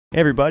Hey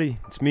everybody,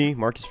 it's me,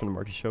 Marcus from The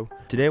Marcus Show.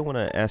 Today I want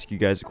to ask you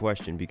guys a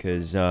question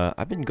because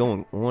I've been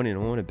going on and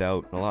on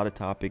about a lot of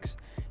topics.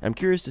 I'm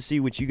curious to see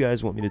what you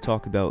guys want me to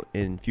talk about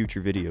in future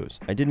videos.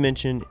 I did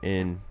mention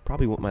in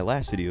probably my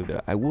last video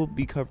that I will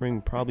be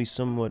covering probably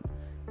somewhat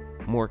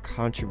more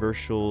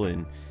controversial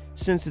and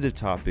sensitive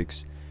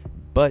topics,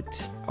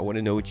 but I want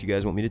to know what you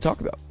guys want me to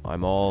talk about.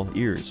 I'm all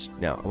ears.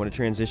 Now, I want to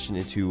transition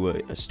into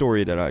a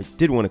story that I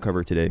did want to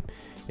cover today,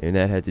 and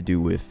that had to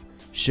do with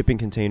shipping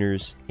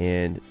containers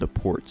and the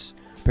ports.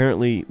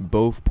 Apparently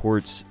both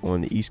ports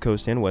on the East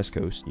Coast and West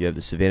Coast, you have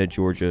the Savannah,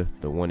 Georgia,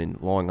 the one in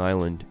Long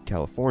Island,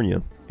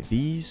 California,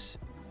 these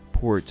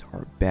ports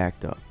are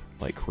backed up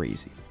like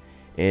crazy.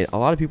 And a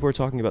lot of people are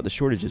talking about the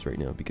shortages right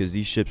now because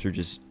these ships are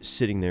just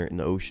sitting there in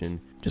the ocean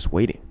just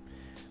waiting.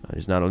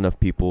 There's not enough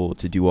people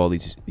to do all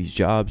these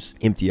jobs,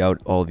 empty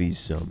out all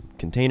these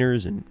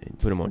containers and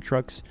put them on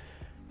trucks.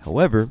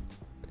 However,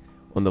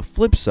 on the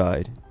flip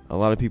side, a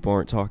lot of people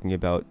aren't talking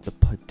about the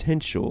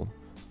potential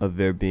of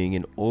there being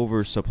an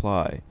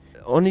oversupply.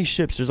 On these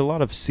ships, there's a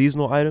lot of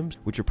seasonal items,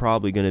 which are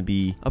probably going to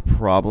be a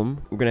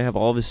problem. We're going to have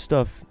all this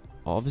stuff,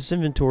 all this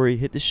inventory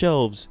hit the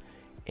shelves,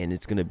 and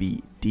it's going to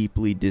be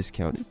deeply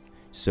discounted.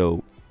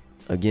 So,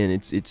 again,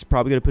 it's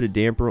probably going to put a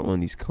damper on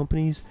these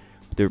companies.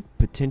 But they're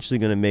potentially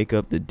going to make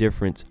up the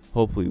difference,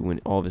 hopefully, when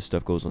all this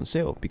stuff goes on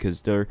sale,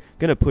 because they're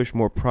going to push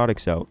more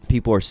products out.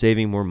 People are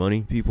saving more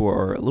money. People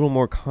are a little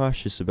more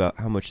cautious about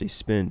how much they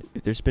spend.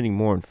 If they're spending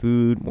more on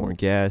food, more on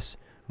gas,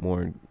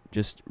 more on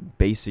just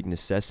basic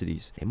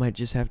necessities, they might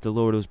just have to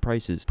lower those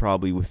prices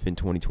probably within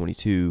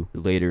 2022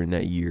 or later in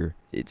that year.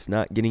 It's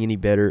not getting any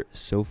better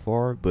so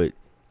far, but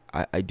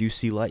I do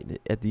see light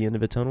at the end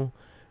of a tunnel.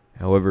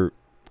 However,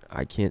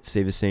 I can't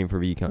say the same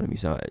for the economy,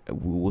 so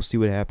we'll see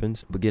what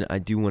happens. But again, I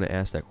do want to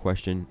ask that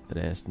question that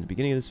I asked in the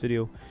beginning of this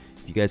video.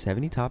 If you guys have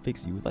any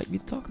topics you would like me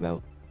to talk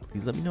about,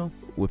 please let me know.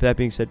 With that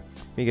being said,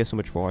 thank you guys so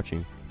much for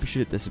watching. Be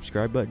sure to hit the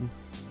subscribe button,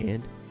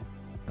 and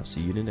I'll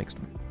see you in the next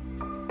one.